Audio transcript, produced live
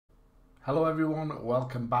Hello everyone,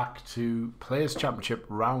 welcome back to Players Championship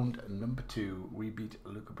round number 2. We beat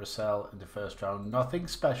Luca Brissell in the first round. Nothing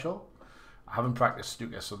special. I haven't practiced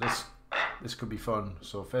snooker, so this could be fun.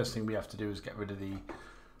 So first thing we have to do is get rid of the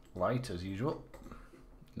light as usual.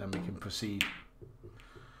 Then we can proceed.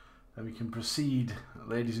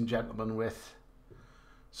 Ladies and gentlemen, with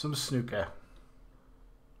some snooker.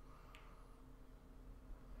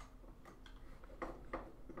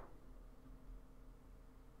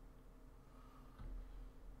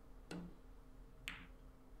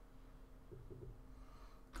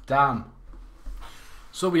 Damn.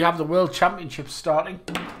 So we have the World Championships starting.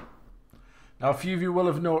 Now a few of you will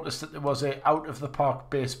have noticed that there was a out of the park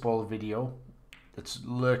baseball video that's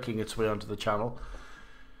lurking its way onto the channel.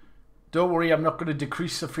 Don't worry, I'm not going to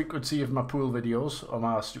decrease the frequency of my pool videos or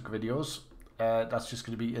my snooker videos. That's just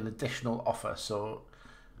going to be an additional offer. So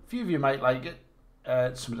a few of you might like it.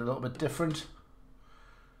 It's something a little bit different.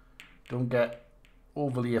 Don't get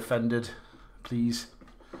overly offended, please.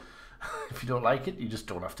 If you don't like it, you just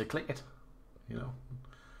don't have to click it, you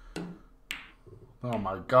know. Oh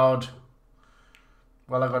my god.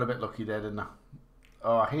 Well, I got a bit lucky there, didn't I?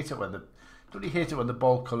 Oh, I hate it when don't you hate it when the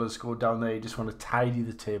ball colours go down there? You just want to tidy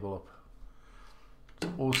the table up.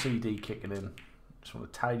 It's OCD kicking in. Just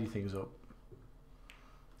want to tidy things up.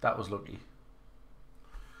 That was lucky.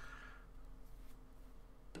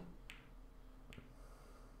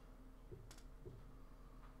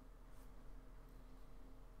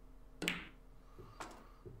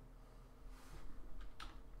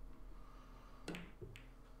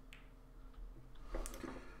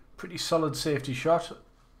 Pretty solid safety shot.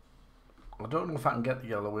 I don't know if I can get the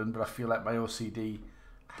yellow in, but I feel like my OCD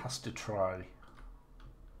has to try.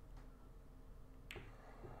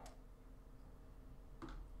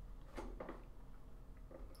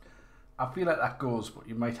 I feel like that goes, but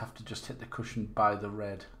you might have to just hit the cushion by the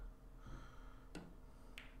red.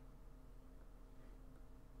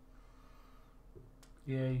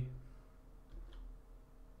 Yay.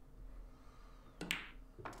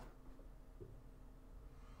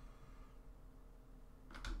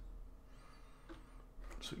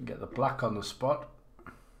 So we can get the black on the spot.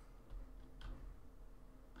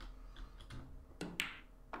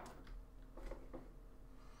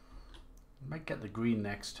 Might get the green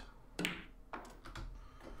next.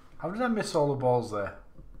 How did I miss all the balls there?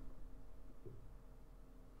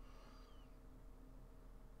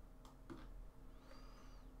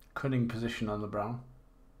 Cunning position on the brown.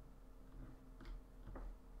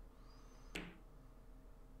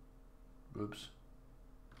 Oops.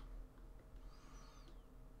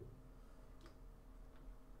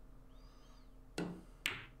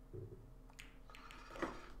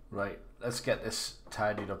 Right, let's get this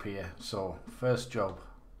tidied up here. So, first job,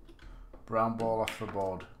 brown ball off the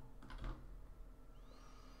board.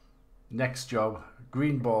 Next job,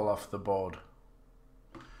 green ball off the board.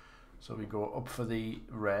 So we go up for the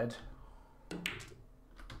red.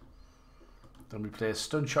 Then we play a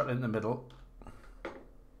stun shot in the middle.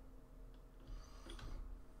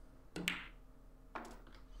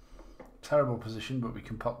 Terrible position, but we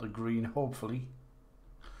can pop the green, hopefully.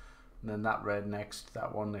 And then that red next,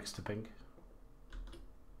 that one next to pink.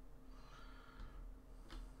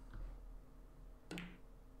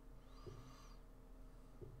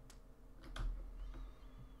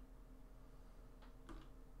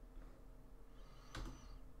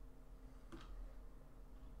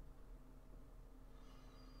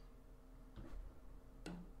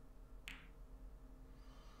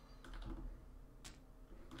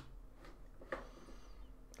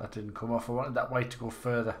 That didn't come off. I wanted that white to go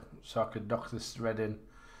further so I could knock this red in.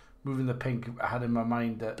 Moving the pink, I had in my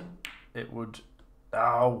mind that it would...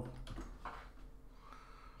 Ow!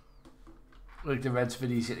 Like the red's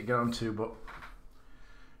been easy to get onto, but...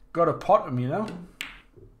 Gotta pot them, you know?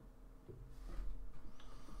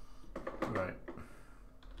 Right.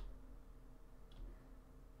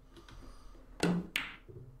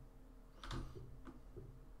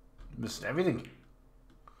 Missed everything.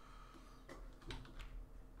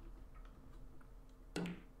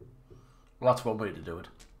 Well, that's one way to do it.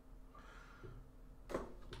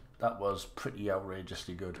 That was pretty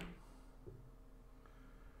outrageously good.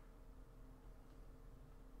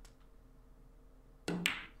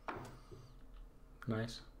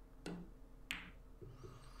 Nice.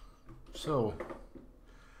 So,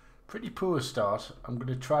 pretty poor start. I'm going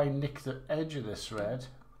to try and nick the edge of this red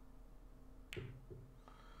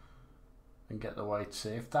and get the white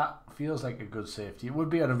safe. That feels like a good safety. It would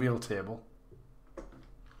be on a real table.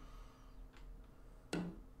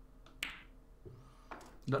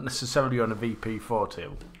 Not necessarily on a VP4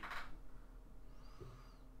 table.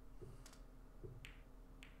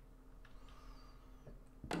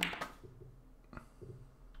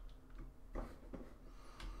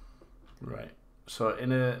 So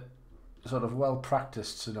in a sort of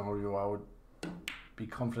well-practiced scenario, I would be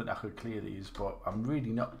confident I could clear these, but I'm really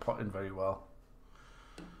not potting very well.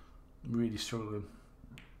 I'm really struggling.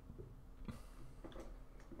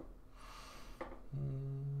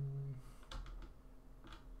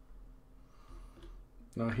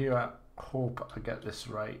 Now here I hope I get this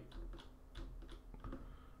right.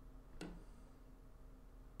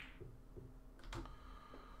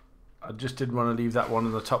 I just didn't want to leave that one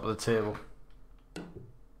on the top of the table.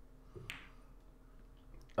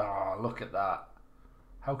 Ah, oh, look at that.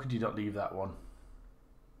 How could you not leave that one?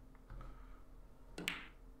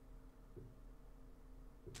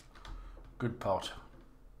 Good pot.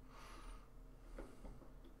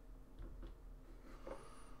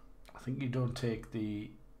 I think you don't take the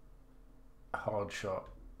hard shot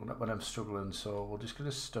when I'm struggling, so we're just going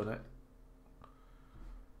to stun it.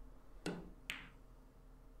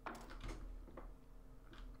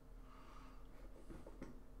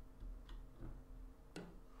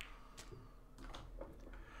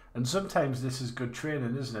 And sometimes this is good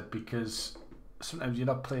training, isn't it? Because sometimes you're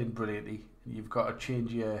not playing brilliantly. You've got to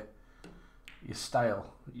change your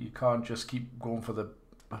style. You can't just keep going for the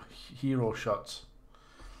hero shots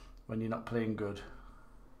when you're not playing good.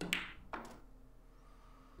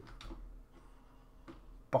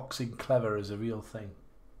 Boxing clever is a real thing.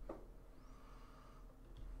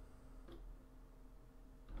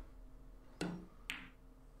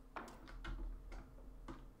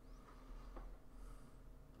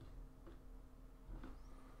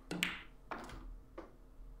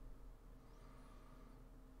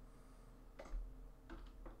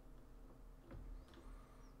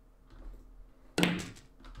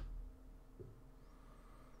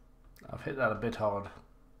 I've hit that a bit hard.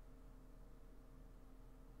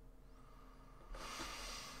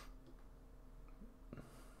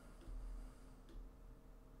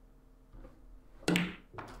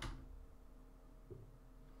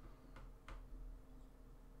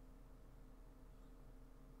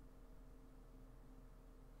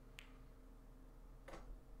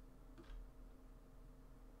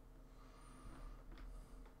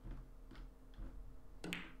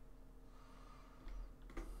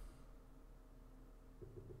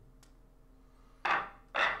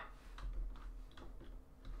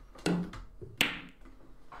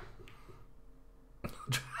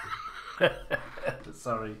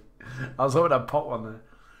 Sorry, I was hoping I'd pop one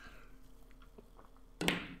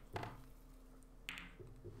there.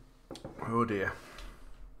 Oh dear.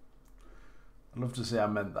 I'd love to say I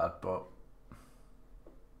meant that, but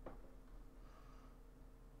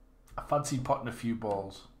I fancy potting a few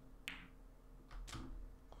balls.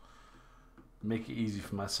 Make it easy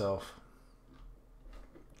for myself.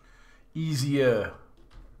 Easier.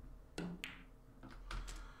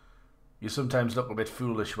 You sometimes look a bit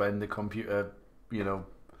foolish when the computer, you know,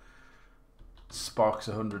 sparks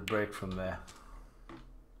 100 break from there.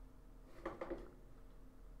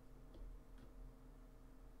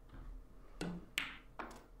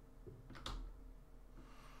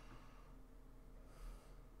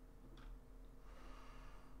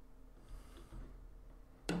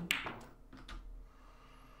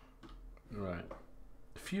 Right.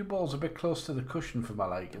 A few balls a bit close to the cushion for my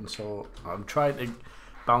liking, so I'm trying to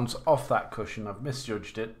bounce off that cushion. I've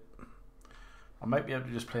misjudged it. I might be able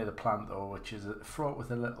to just play the plant though, which is fraught with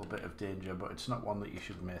a little bit of danger, but it's not one that you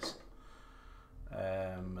should miss.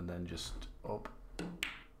 And then just up.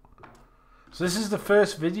 So this is the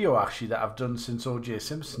first video actually that I've done since O.J.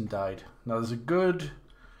 Simpson died. Now there's a good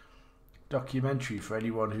documentary for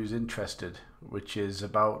anyone who's interested, which is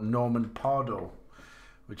about Norman Pardo,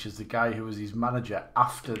 which is the guy who was his manager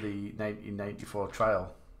after the 1994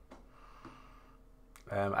 trial.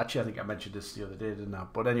 Actually, I think I mentioned this the other day, didn't I?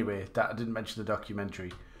 But anyway, I didn't mention the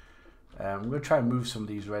documentary. I'm going to try and move some of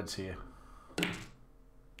these reds here. Okay,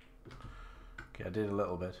 I did a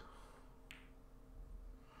little bit.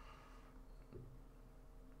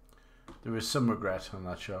 There is some regret on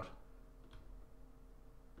that shot.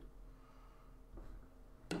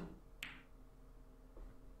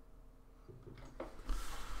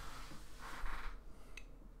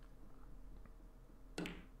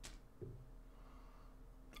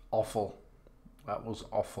 Awful. That was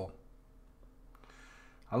awful.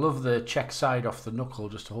 I love the check side off the knuckle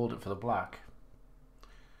just to hold it for the black.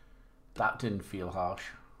 That didn't feel harsh.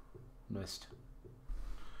 Missed.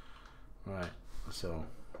 Right, so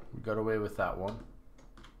we got away with that one.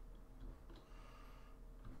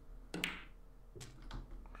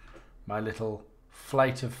 My little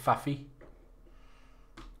flight of faffy.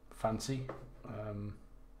 Fancy.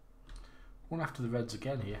 One after the reds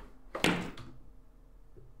again here.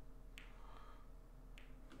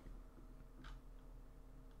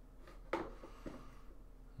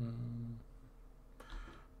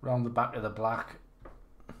 back of the black.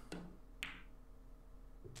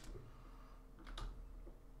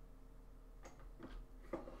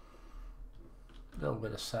 A little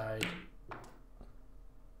bit of side.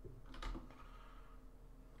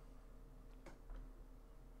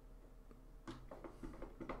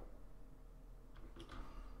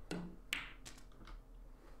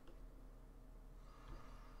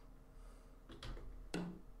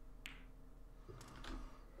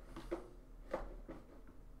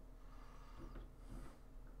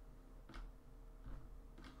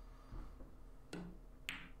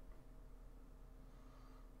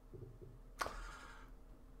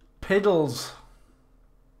 Piddles.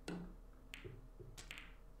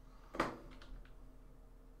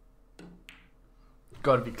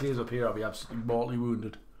 God, if he clears up here, I'll be absolutely mortally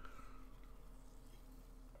wounded.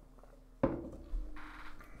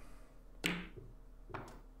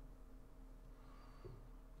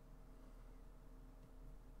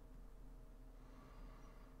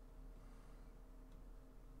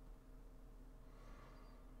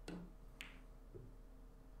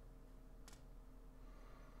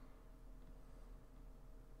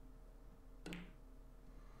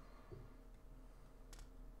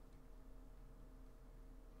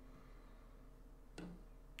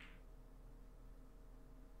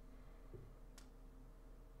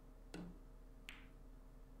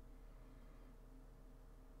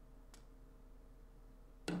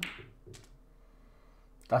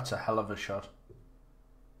 That's a hell of a shot.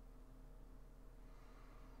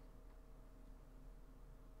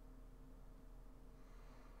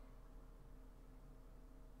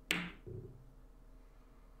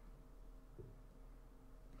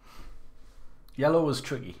 Yellow was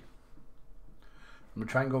tricky. I'm going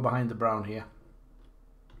to try and go behind the brown here.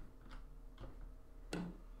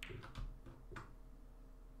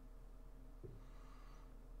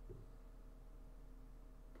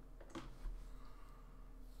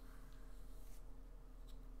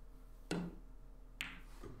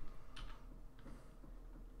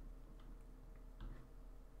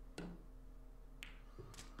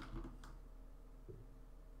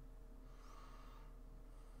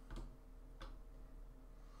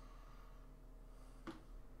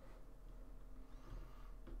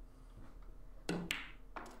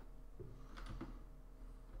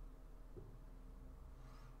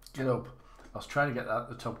 Get up. I was trying to get that at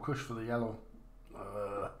the top crush for the yellow.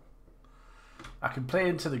 I can play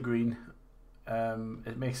into the green.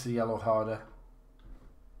 It makes the yellow harder.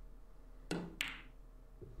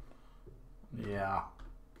 Yeah.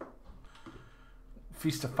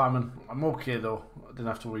 Feast of famine. I'm okay though. I didn't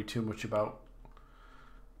have to worry too much about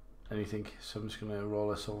anything. So I'm just going to roll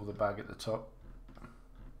this over the bag at the top.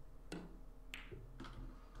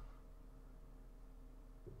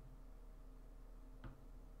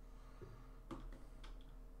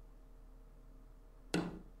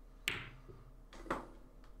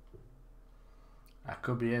 That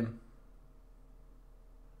could be in.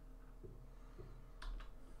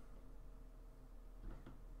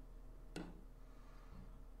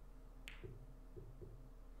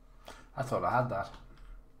 I thought I had that.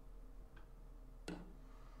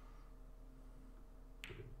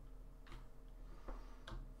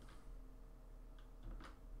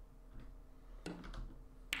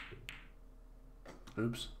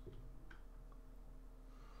 Oops.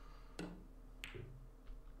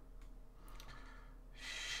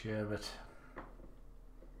 Sherbet.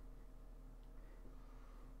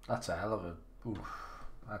 That's a hell of a... Oof,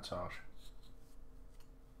 that's harsh.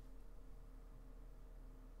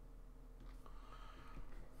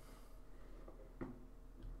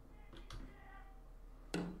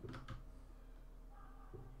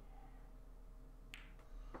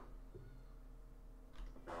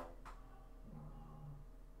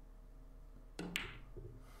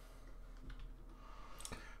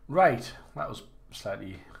 Right, that was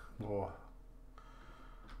slightly more.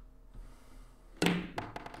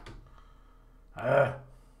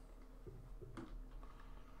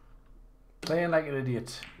 Playing like an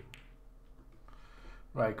idiot.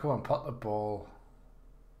 Right, come on, pot the ball.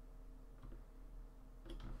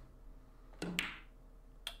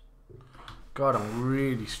 God, I'm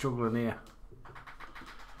really struggling here.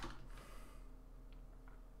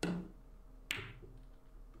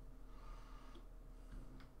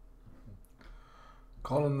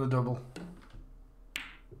 Calling the double.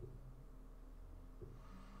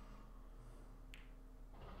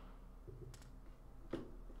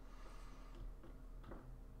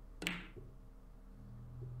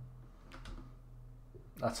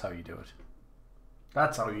 That's how you do it.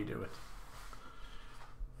 That's how you do it.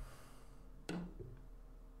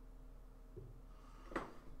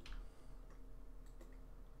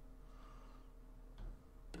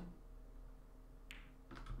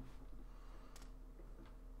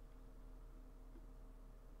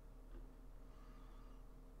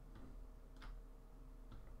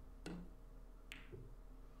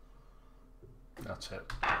 That's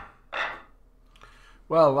it.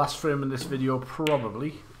 Well, last frame in this video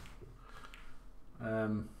probably.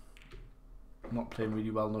 I'm not playing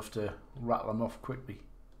really well enough to rattle them off quickly.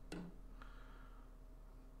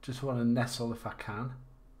 Just want to nestle if I can.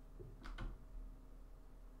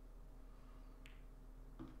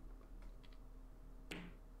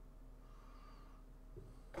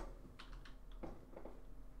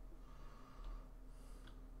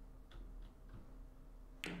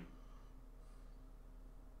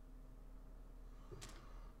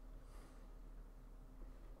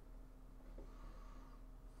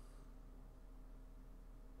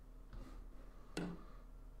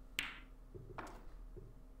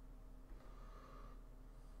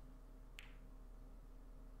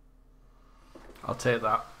 I'll take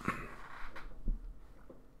that.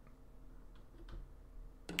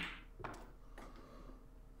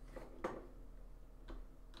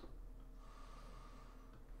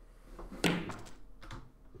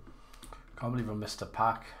 Can't believe I missed a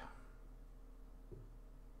pack.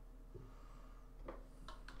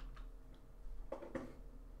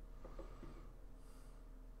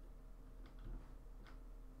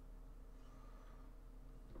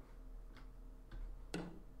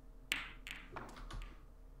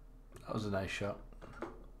 That was a nice shot.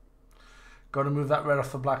 Got to move that red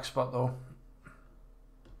off the black spot though.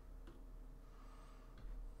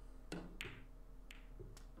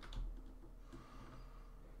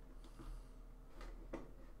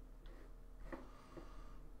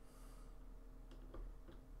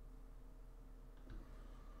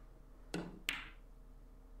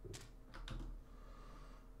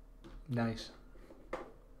 Nice.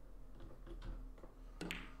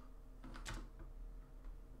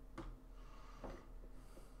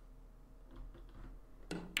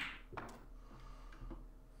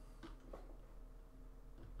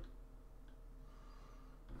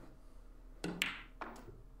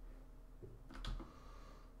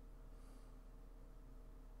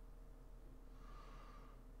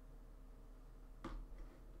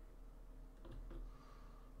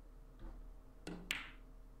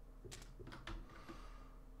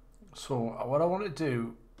 So what I want to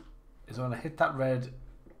do is I want to hit that red,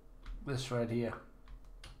 this red here.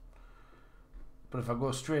 But if I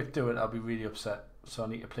go straight to it, I'll be really upset. So I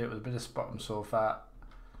need to play it with a bit of spotting. So if I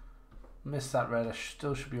miss that red, I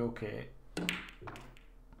still should be okay.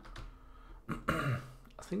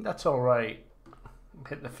 I think that's all right.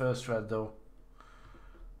 Hit the first red though.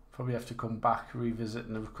 Probably have to come back, revisit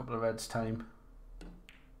in a couple of reds time.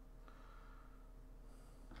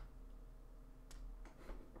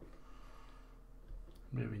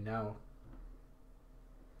 Maybe now.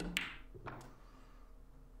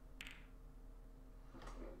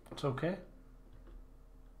 It's okay.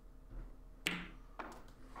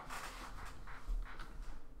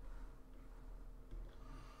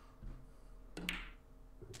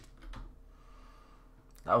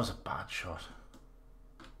 That was a bad shot.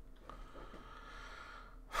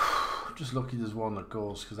 I'm just lucky there's one that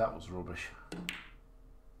goes because that was rubbish.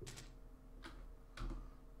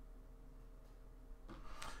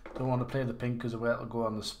 Don't want to play the pink because the way it'll go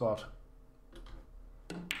on the spot.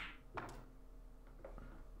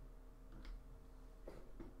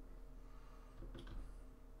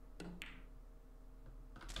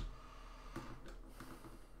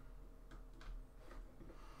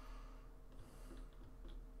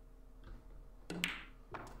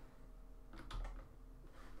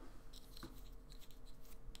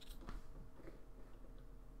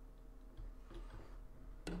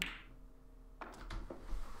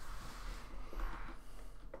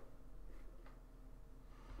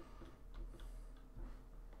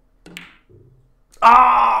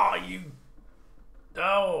 Ah, you.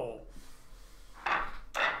 Oh.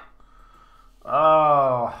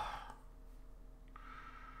 Oh.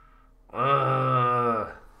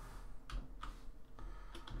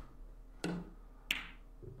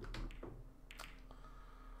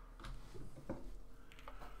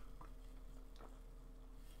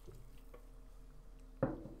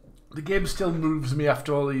 The game still moves me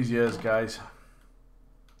after all these years, guys.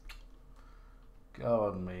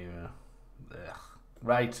 God, me. Ugh.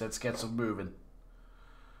 Right, let's get some moving.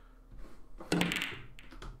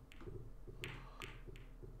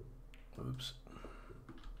 Oops.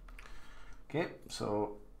 Okay,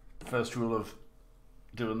 so first rule of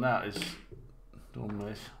doing that is don't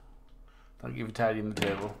miss. Thank you for tidying the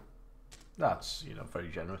table. That's, you know, very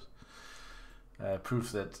generous.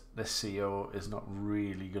 Proof that this CO is not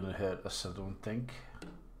really going to hurt us, I don't think.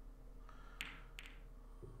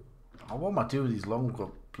 Oh, what am I doing with these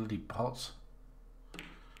long bloody pots?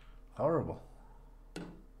 Horrible.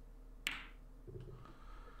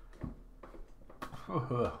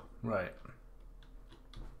 Right.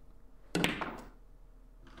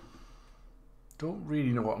 Don't really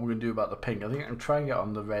know what I'm going to do about the pink. I think I can try and get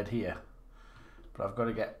on the red here, but I've got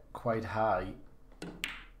to get quite high,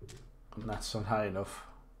 and that's not high enough.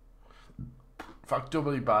 In fact,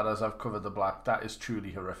 doubly bad as I've covered the black. That is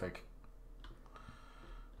truly horrific.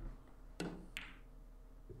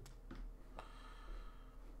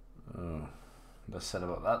 Oh, the less said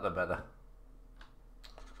about that, the better.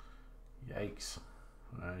 Yikes.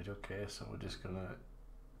 Right, okay, so we're just going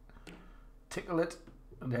to tickle it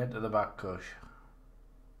and head to the back cush.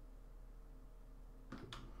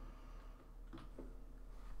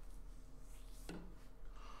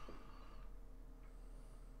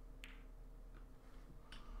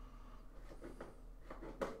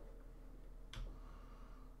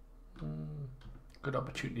 Good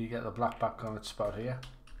opportunity to get the black back on its spot here.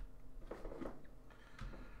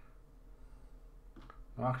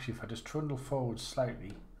 Well, actually, if I just trundle forward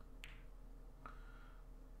slightly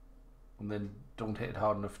and then don't hit it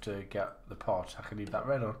hard enough to get the pot, I can leave that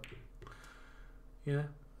red on. You know,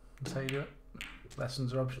 that's how you do it.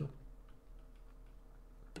 Lessons are optional.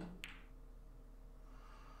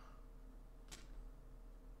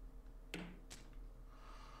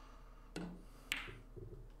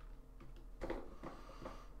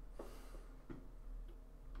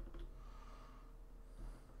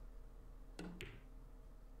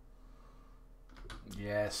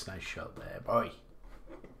 Yes, nice shot there, boy.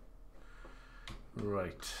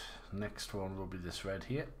 Right, next one will be this red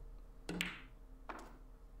here.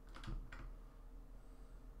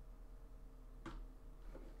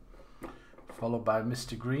 Followed by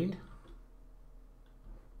Mr. Green.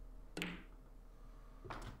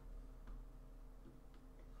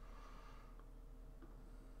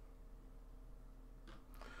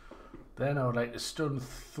 Then I would like to stun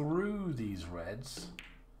through these reds.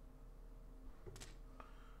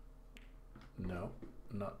 No,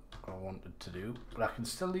 not what I wanted to do, but I can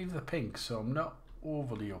still leave the pink, so I'm not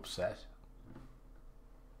overly upset.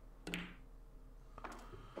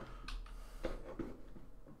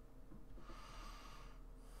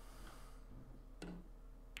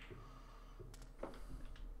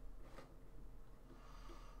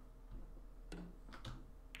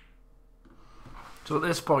 So at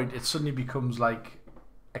this point, it suddenly becomes like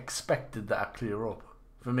expected that I clear up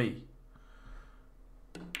for me.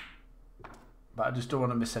 But I just don't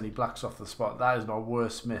want to miss any blacks off the spot. That is my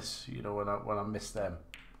worst miss, you know, when I miss them,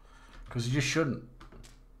 because you just shouldn't.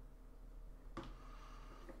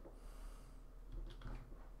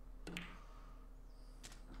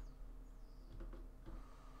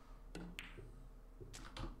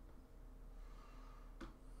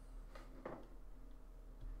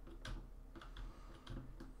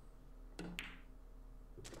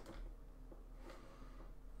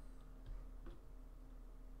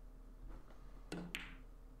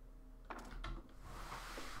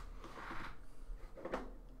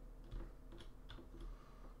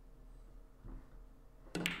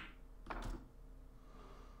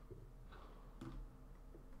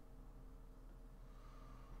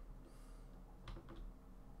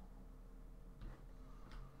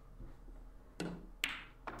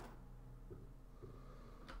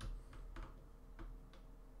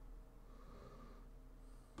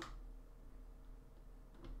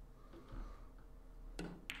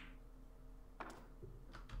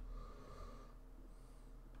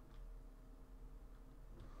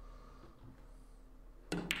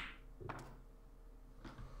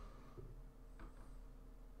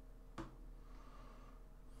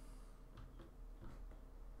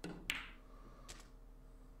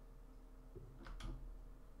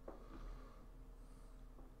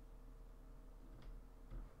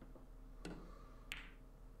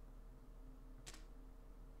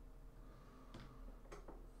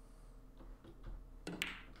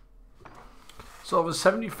 So it was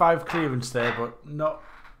 75 clearance there, but not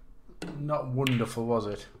wonderful, was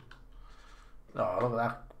it? Oh, look at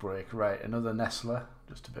that break. Right, another Nestler,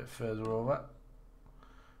 just a bit further over.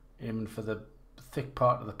 Aiming for the thick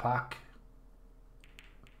part of the pack.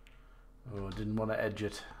 Oh, didn't want to edge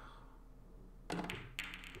it.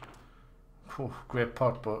 Oh, great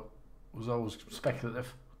pot, but was always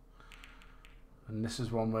speculative. And this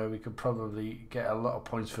is one where we could probably get a lot of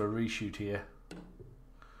points for a reshoot here.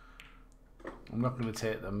 I'm not going to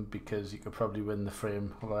take them because you could probably win the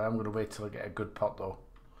frame. Although I am going to wait till I get a good pot though.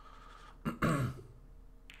 I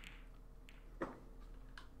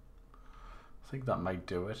think that might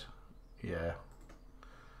do it. Yeah,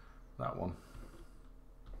 that one.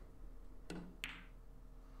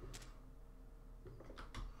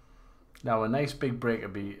 Now a nice big break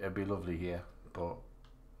would be lovely here, but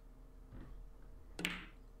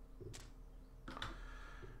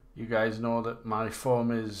You guys know that my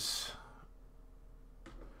form is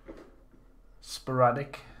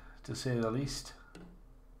sporadic, to say the least.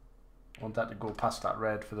 I want that to go past that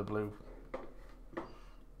red for the blue.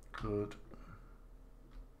 Good.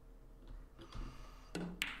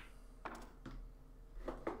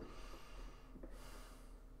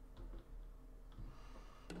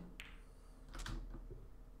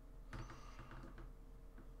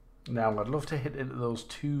 Now I'd love to hit into those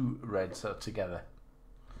two reds that are together.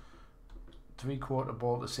 3/4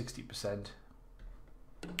 ball to 60%.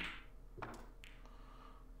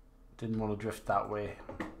 Didn't want to drift that way.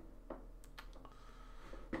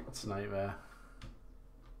 That's a nightmare.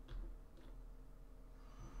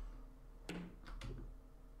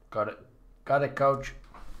 Got it. Got it, coach.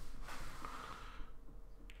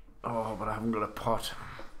 Oh, but I haven't got a pot.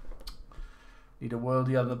 Need a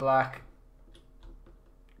worldie on the black.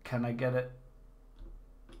 Can I get it?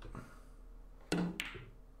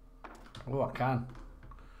 Oh, I can.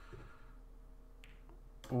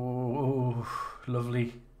 Oh,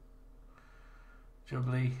 lovely.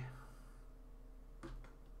 Jubbly.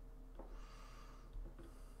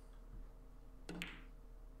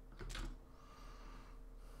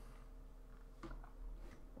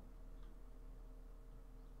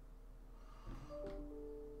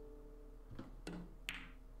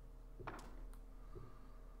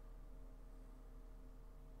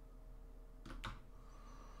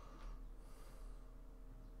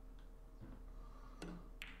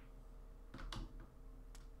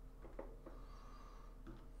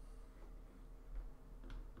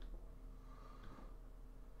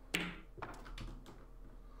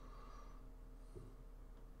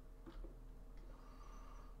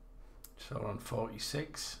 So we're on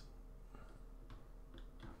 46.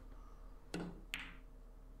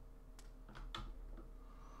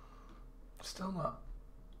 Still not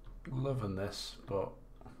loving this, but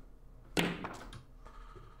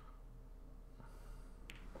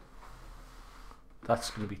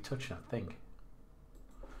that's going to be touching, I think.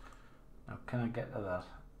 Now, can I get to that?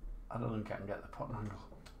 I don't think I can get the pot angle.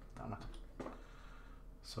 Damn it.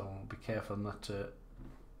 So be careful not to.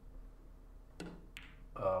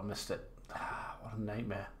 Oh, missed it. Ah, what a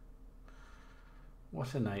nightmare.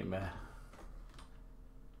 What a nightmare.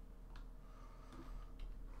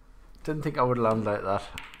 Didn't think I would land like that.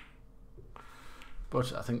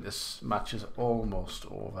 But I think this match is almost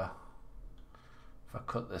over. If I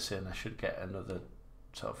cut this in, I should get another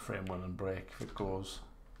sort of frame winning break if it goes.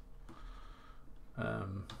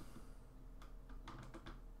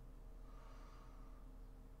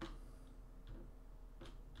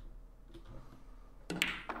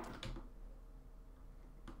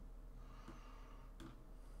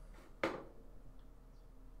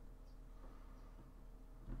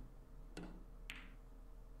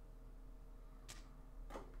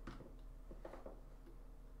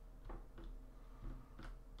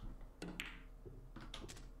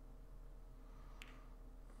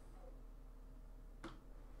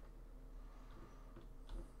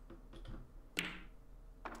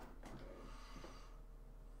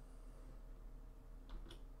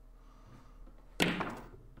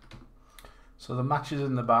 So the match is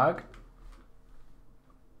in the bag.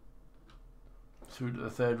 Through to the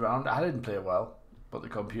third round. I didn't play well, but the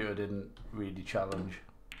computer didn't really challenge.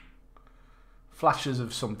 Flashes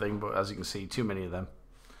of something, but as you can see, too many of them.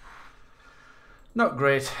 Not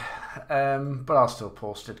great, but I'll still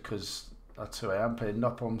post it because that's who I am. Playing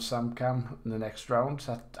Nopom Samcam in the next round.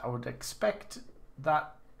 I would expect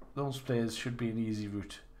that those players should be an easy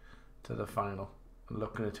route to the final. And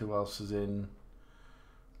looking at who else is in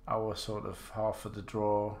our sort of half of the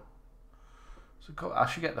draw. So I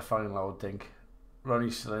should get the final, I would think.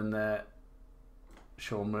 Ronnie's still in there.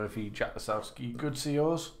 Sean Murphy, Jack Lasowski, good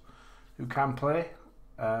CEOs who can play.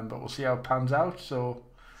 But we'll see how it pans out. So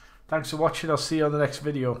thanks for watching. I'll see you on the next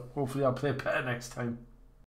video. Hopefully I'll play better next time.